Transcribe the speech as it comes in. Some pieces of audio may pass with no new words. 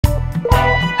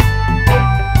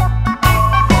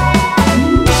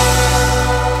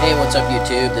What's up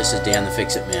YouTube? This is Dan the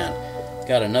Fix-It Man.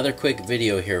 Got another quick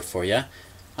video here for you.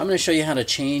 I'm going to show you how to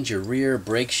change your rear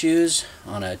brake shoes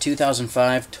on a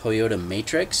 2005 Toyota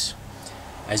Matrix.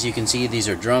 As you can see, these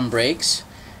are drum brakes,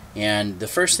 and the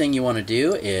first thing you want to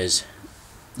do is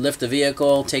lift the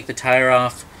vehicle, take the tire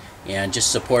off, and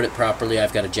just support it properly.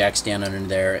 I've got a jack stand under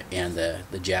there and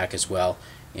the jack as well,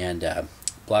 and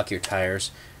block your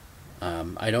tires.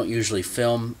 I don't usually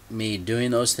film me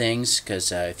doing those things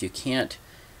because if you can't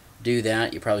do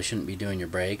that, you probably shouldn't be doing your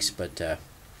brakes. But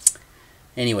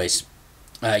anyways,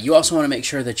 you also want to make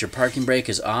sure that your parking brake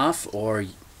is off, or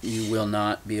you will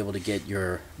not be able to get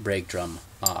your brake drum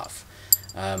off.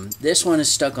 This one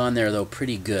is stuck on there though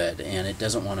pretty good, and it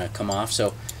doesn't want to come off.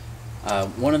 So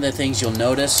one of the things you'll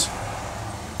notice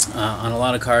on a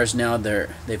lot of cars now,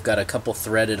 they've got a couple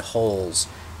threaded holes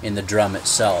in the drum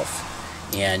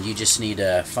itself, and you just need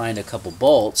to find a couple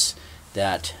bolts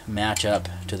that match up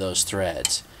to those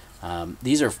threads.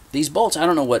 These bolts, I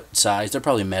don't know what size, they're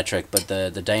probably metric, but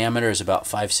the diameter is about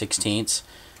 5/16,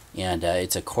 and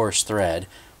it's a coarse thread.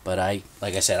 But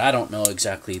like I said, I don't know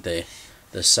exactly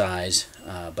the size,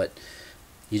 but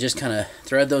you just kind of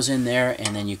thread those in there,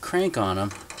 and then you crank on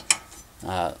them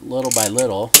little by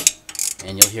little,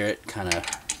 and you'll hear it kind of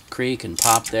creak and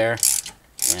pop there.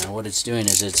 And what it's doing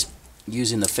is it's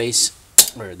using the face,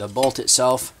 or the bolt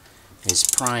itself is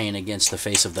prying against the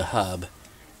face of the hub,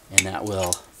 and that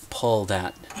will pull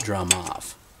that drum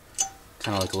off,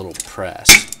 kind of like a little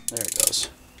press. There it goes.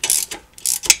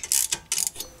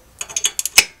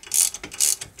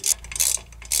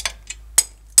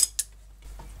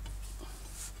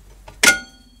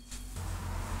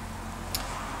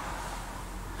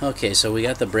 Okay, so we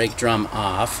got the brake drum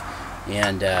off,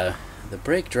 and the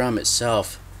brake drum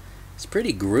itself is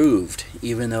pretty grooved,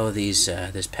 even though this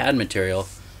pad material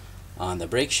on the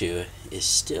brake shoe is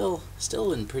still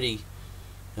in pretty.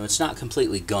 It's not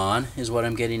completely gone, is what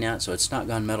I'm getting at. So it's not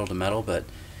gone metal to metal, but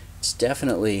it's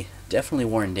definitely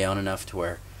worn down enough to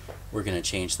where we're going to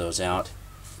change those out.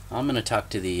 I'm going to talk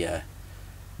to the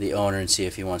owner and see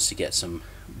if he wants to get some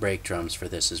brake drums for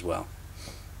this as well.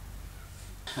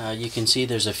 You can see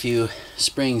there's a few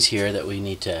springs here that we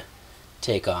need to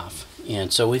take off,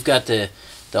 and so we've got the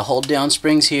hold down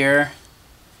springs here.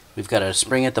 We've got a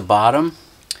spring at the bottom,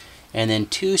 and then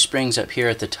two springs up here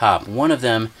at the top. One of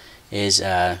them is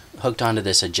hooked onto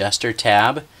this adjuster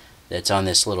tab that's on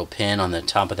this little pin on the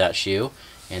top of that shoe,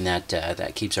 and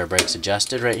that keeps our brakes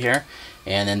adjusted right here.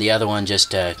 And then the other one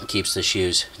just keeps the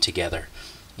shoes together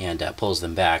and pulls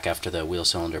them back after the wheel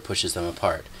cylinder pushes them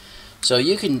apart. So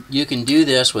you can do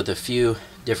this with a few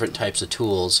different types of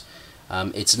tools.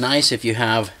 It's nice if you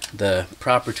have the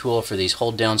proper tool for these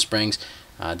hold down springs.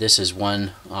 This is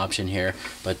one option here,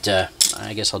 but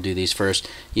I guess I'll do these first.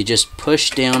 You just push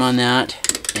down on that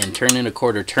and turn in a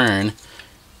quarter turn,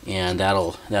 and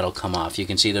that'll come off. You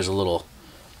can see there's a little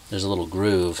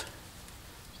groove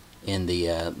in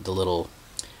the little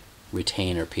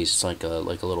retainer piece. It's like a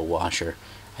little washer,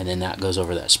 and then that goes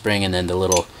over that spring, and then the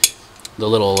little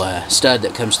stud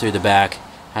that comes through the back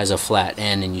has a flat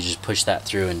end, and you just push that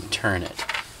through and turn it.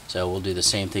 So we'll do the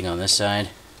same thing on this side.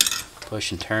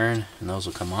 Push and turn, and those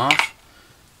will come off.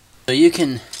 So you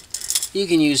can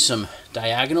use some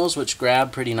diagonals, which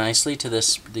grab pretty nicely to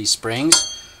these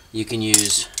springs. You can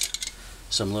use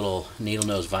some little needle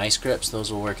nose vice grips.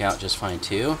 Those will work out just fine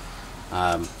too.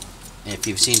 If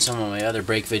you've seen some of my other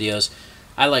brake videos,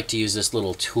 I like to use this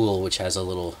little tool, which has a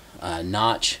little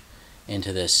notch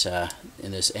into this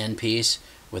in this end piece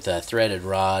with a threaded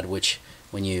rod, which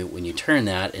when you turn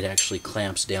that, it actually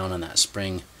clamps down on that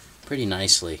spring pretty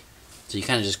nicely. So you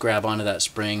kind of just grab onto that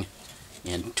spring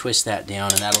and twist that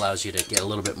down, and that allows you to get a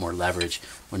little bit more leverage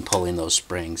when pulling those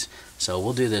springs. So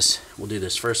we'll do this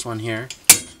first one here,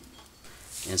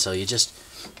 and so you just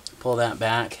pull that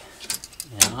back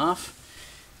and off,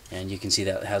 and you can see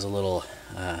that it has a little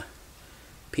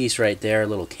piece right there, a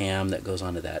little cam that goes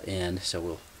onto that end. So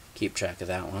we'll keep track of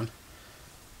that one,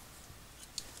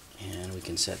 and we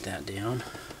can set that down.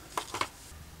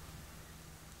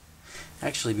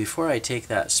 Actually, before I take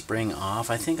that spring off,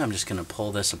 I think I'm just going to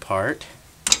pull this apart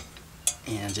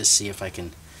and just see if I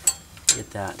can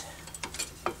get that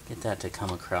to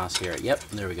come across here. Yep,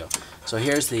 there we go. So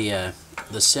here's the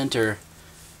center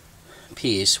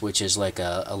piece, which is like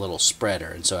a little spreader,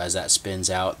 and so as that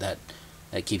spins out, that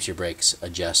keeps your brakes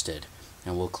adjusted.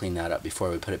 And we'll clean that up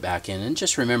before we put it back in. And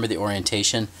just remember the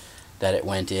orientation that it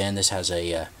went in. This has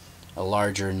a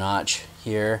larger notch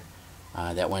here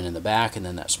that went in the back, and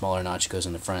then that smaller notch goes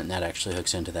in the front, and that actually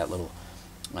hooks into that little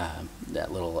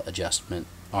adjustment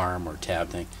arm or tab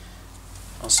thing.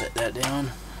 I'll set that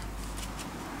down,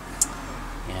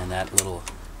 and that little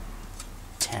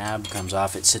tab comes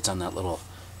off. It sits on that little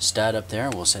stud up there.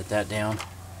 We'll set that down.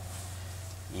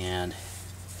 And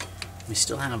we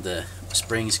still have the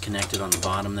springs connected on the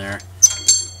bottom there.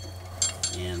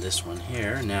 And this one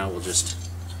here now will just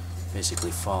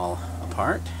basically fall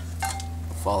apart,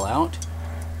 fall out.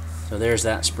 So there's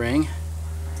that spring,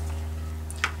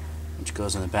 which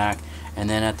goes in the back. And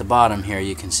then at the bottom here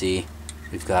you can see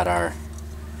we've got our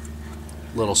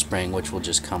little spring, which will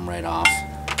just come right off.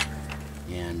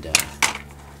 And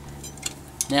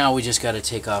now we just got to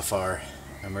take off our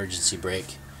emergency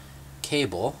brake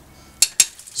cable.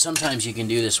 Sometimes you can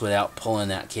do this without pulling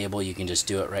that cable. You can just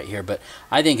do it right here, but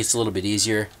I think it's a little bit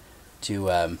easier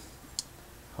to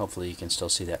hopefully you can still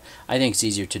see that. I think it's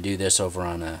easier to do this over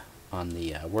on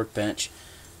the workbench.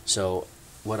 So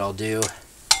what I'll do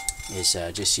is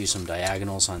just use some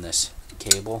diagonals on this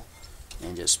cable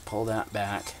and just pull that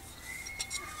back,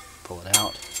 pull it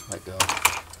out, let go,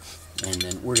 and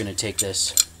then we're going to take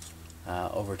this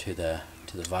over to the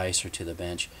vise or to the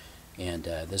bench. And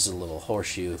this is a little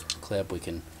horseshoe clip. We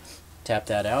can tap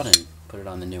that out and put it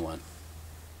on the new one.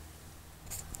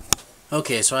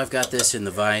 Okay, so I've got this in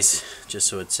the vise just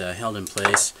so it's held in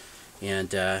place.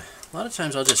 And a lot of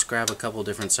times I'll just grab a couple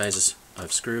different sizes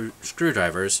of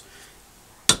screwdrivers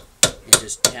and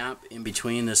just tap in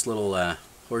between this little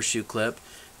horseshoe clip.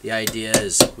 The idea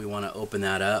is we want to open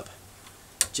that up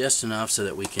just enough so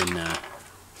that we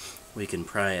can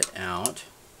pry it out.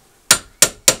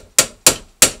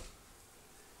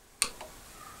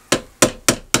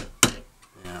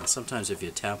 Sometimes if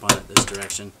you tap on it this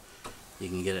direction, you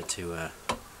can get it to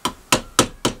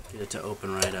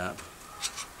open right up.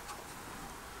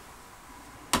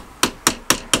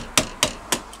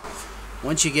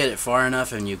 Once you get it far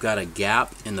enough and you've got a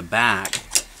gap in the back,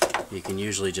 you can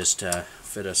usually just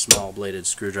fit a small bladed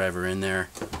screwdriver in there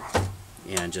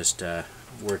and just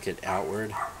work it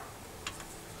outward.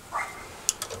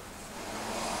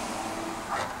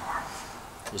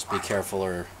 Just be careful,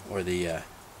 or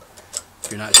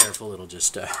if you're not careful, it'll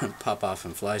just pop off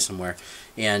and fly somewhere.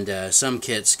 And some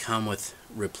kits come with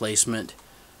replacement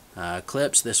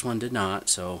clips. This one did not,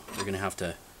 so we're going to have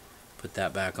to put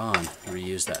that back on and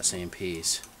reuse that same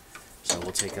piece. So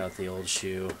we'll take out the old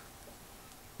shoe.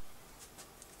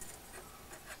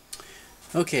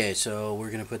 Okay, so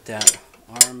we're going to put that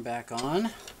arm back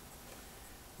on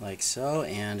like so,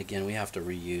 and again we have to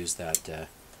reuse that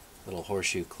little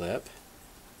horseshoe clip.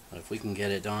 But if we can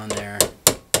get it on there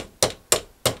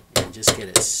and just get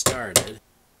it started.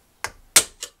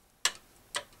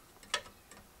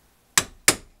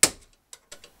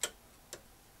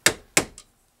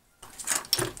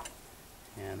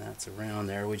 And that's around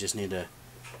there. We just need to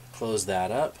close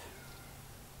that up.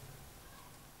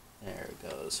 There it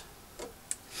goes.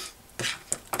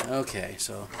 Okay,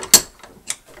 so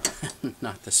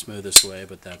not the smoothest way,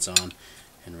 but that's on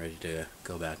and ready to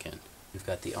go back in. We've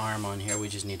got the arm on here. We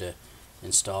just need to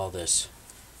install this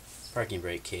parking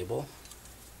brake cable,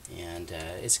 and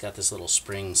it's got this little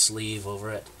spring sleeve over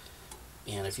it,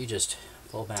 and if you just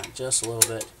pull back just a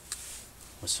little bit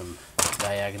with some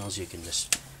diagonals, you can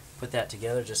just put that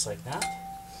together just like that.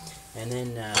 And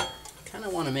then kind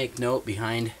of want to make note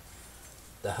behind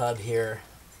the hub here,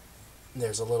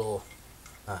 there's a little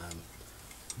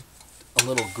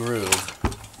groove.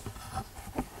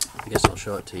 I guess I'll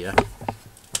show it to you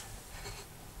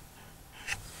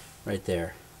right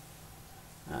there.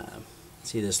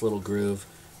 See this little groove,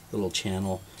 little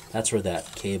channel? That's where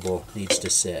that cable needs to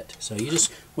sit. So you just,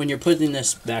 when you're putting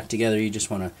this back together, you just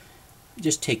want to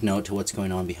just take note to what's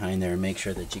going on behind there and make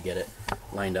sure that you get it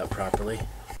lined up properly.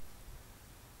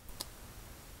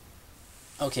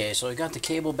 Okay, so I got the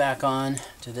cable back on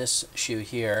to this shoe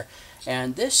here,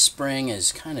 and this spring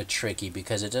is kind of tricky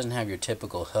because it doesn't have your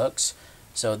typical hooks.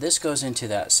 So this goes into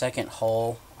that second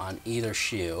hole on either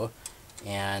shoe,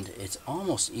 and it's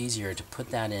almost easier to put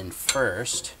that in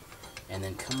first and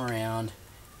then come around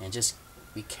and just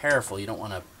be careful. You don't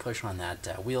want to push on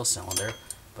that wheel cylinder,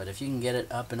 but if you can get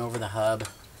it up and over the hub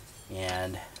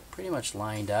and pretty much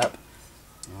lined up,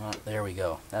 well, there we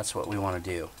go. That's what we want to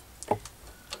do.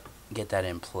 Get that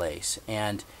in place.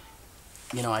 And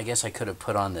you know, I guess I could have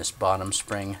put on this bottom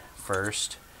spring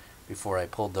first before I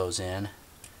pulled those in.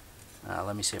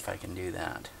 Let me see if I can do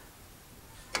that.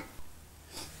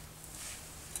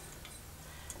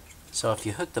 So if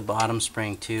you hook the bottom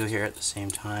spring too here at the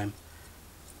same time,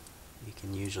 you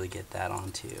can usually get that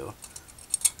on too.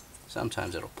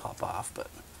 Sometimes it'll pop off, but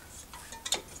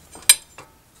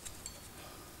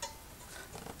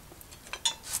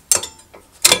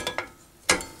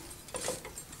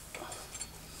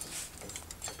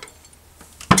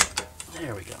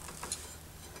there we go.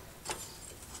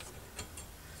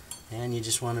 And you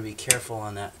just want to be careful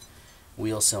on that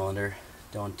wheel cylinder.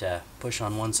 Don't push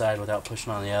on one side without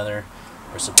pushing on the other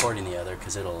or supporting the other,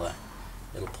 because it'll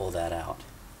pull that out,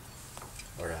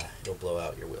 or it'll blow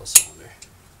out your wheel cylinder.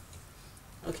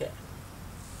 Okay.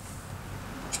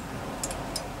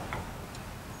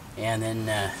 And then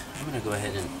I'm going to go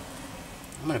ahead and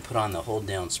I'm going to put on the hold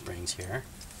down springs here.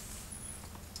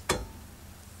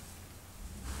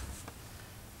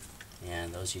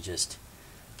 And those you just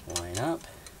line up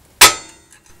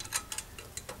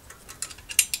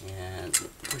and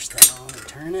push that on and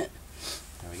turn it.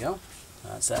 There we go.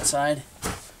 That's that side.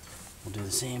 We'll do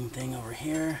the same thing over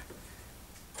here.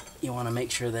 You want to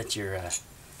make sure that your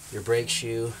brake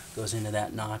shoe goes into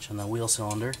that notch on the wheel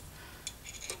cylinder.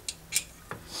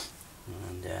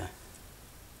 And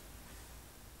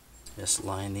just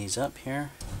line these up here.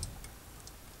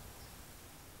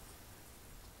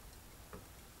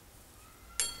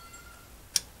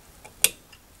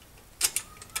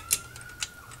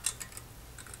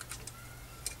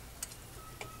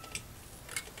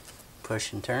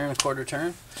 Push and turn, a quarter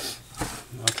turn.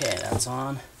 Okay, that's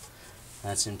on.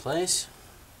 That's in place.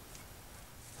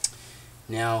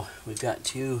 Now we've got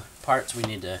two parts we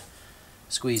need to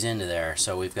squeeze into there.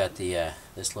 So we've got the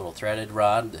this little threaded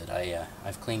rod that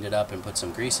I've cleaned it up and put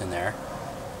some grease in there.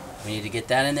 We need to get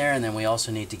that in there, and then we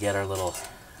also need to get our little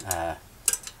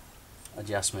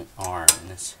adjustment arm.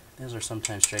 And those are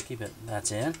sometimes tricky, but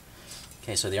that's in.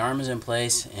 Okay, so the arm is in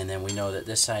place, and then we know that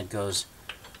this side goes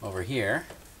over here,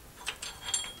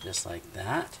 just like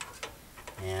that.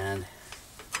 And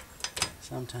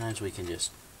sometimes we can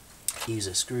just use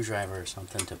a screwdriver or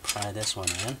something to pry this one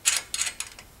in.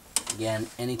 Again,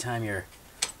 anytime you're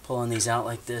pulling these out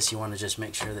like this, you want to just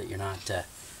make sure that you're not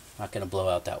going to blow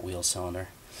out that wheel cylinder.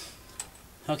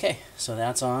 Okay, so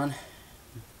that's on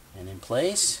and in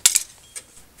place.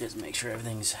 Just make sure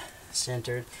everything's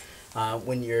centered.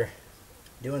 When you're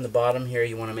doing the bottom here,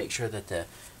 you want to make sure that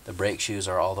the brake shoes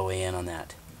are all the way in on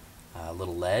that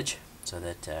little ledge, so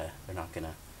that they're not going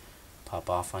to pop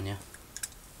off on you.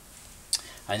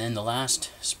 And then the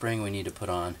last spring we need to put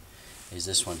on is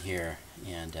this one here,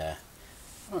 and I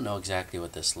don't know exactly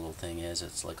what this little thing is.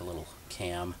 It's like a little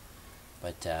cam,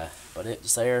 but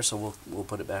it's there, so we'll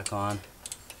put it back on.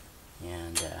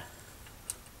 And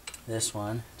this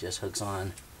one just hooks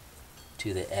on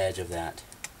to the edge of that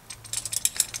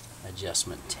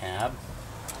adjustment tab.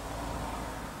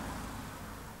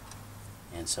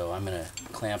 And so I'm going to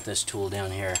clamp this tool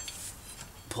down here,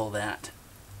 pull that,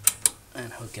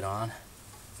 and hook it on.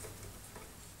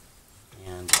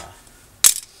 And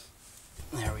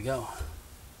there we go.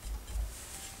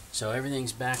 So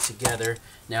everything's back together.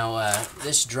 Now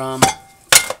this drum,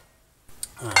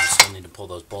 I still need to pull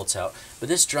those bolts out, but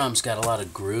this drum's got a lot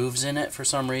of grooves in it for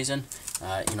some reason.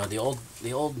 You know, the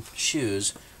old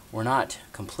shoes were not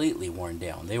completely worn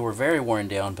down. They were very worn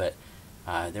down, but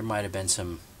there might have been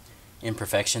some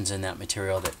imperfections in that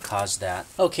material that caused that.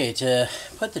 Okay, to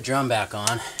put the drum back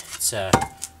on, it's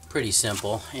pretty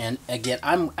simple. And again,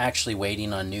 I'm actually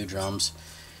waiting on new drums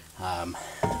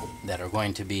that are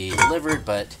going to be delivered,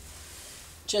 but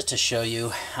just to show you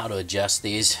how to adjust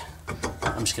these,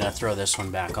 I'm just going to throw this one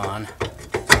back on.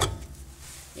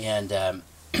 And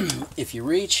if you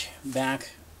reach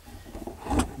back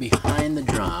behind the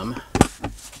drum,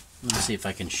 let me see if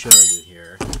I can show you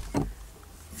here,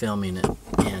 filming it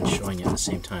and showing you at the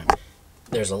same time.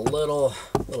 There's a little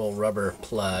rubber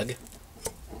plug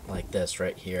like this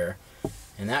right here,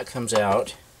 and that comes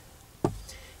out,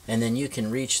 and then you can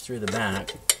reach through the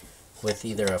back with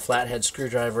either a flathead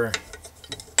screwdriver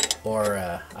or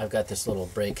I've got this little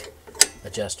brake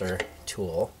adjuster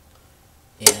tool,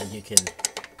 and you can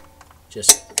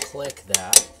just click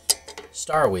that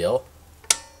star wheel,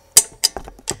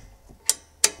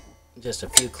 just a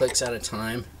few clicks at a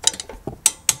time,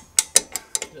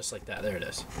 just like that. There it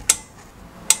is.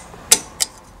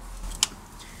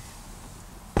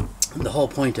 The whole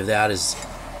point of that is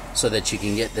so that you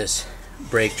can get this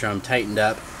brake drum tightened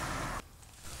up.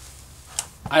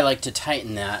 I like to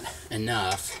tighten that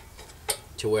enough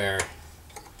to where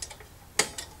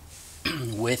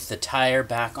with the tire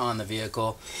back on the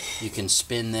vehicle, you can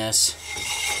spin this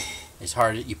as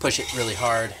hard. You push it really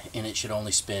hard, and it should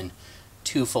only spin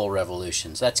 2 full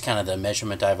revolutions. That's kind of the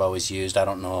measurement I've always used. I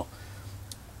don't know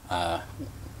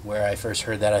where I first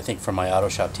heard that. I think from my auto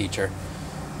shop teacher,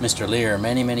 Mr. Lear,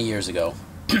 many years ago.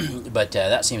 But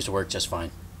that seems to work just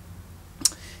fine.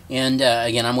 And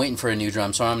again, I'm waiting for a new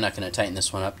drum, so I'm not going to tighten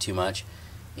this one up too much.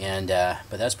 And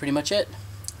but that's pretty much it.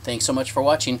 Thanks so much for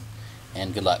watching,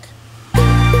 and good luck.